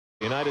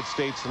The United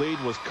States lead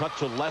was cut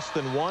to less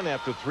than 1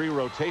 after 3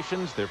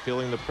 rotations. They're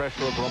feeling the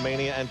pressure of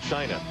Romania and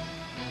China.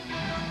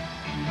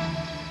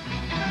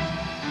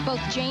 Both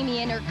Jamie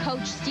and her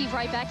coach, Steve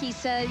Rybecki,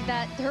 said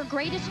that her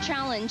greatest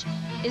challenge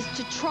is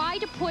to try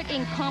to put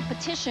in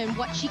competition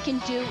what she can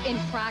do in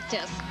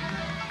practice.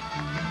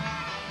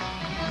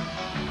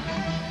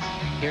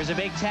 Here's a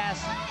big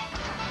test.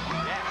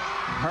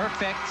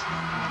 Perfect.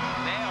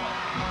 Nail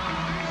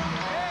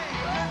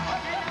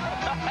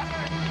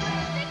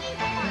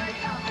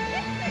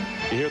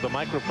You hear the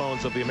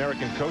microphones of the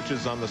American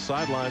coaches on the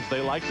sidelines. They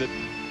liked it.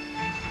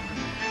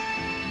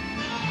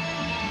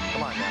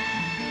 Come on now.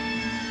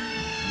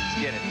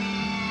 Let's get it.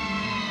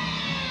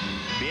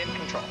 Be in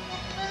control.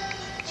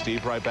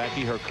 Steve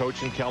Rybecki, her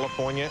coach in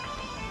California.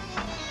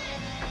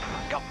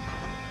 Go.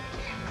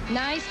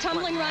 Nice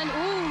tumbling run.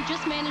 Ooh,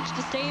 just managed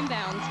to stay in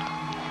bounds.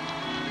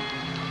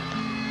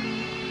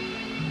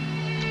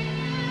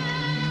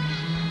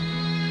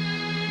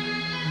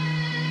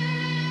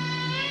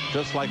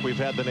 Just like we've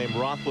had the name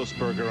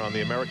Roethlisberger on the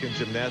American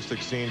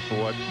gymnastics scene for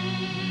what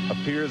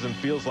appears and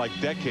feels like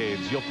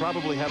decades, you'll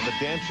probably have the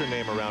dantzscher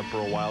name around for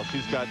a while.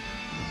 She's got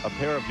a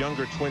pair of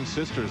younger twin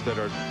sisters that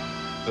are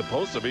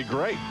supposed to be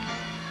great.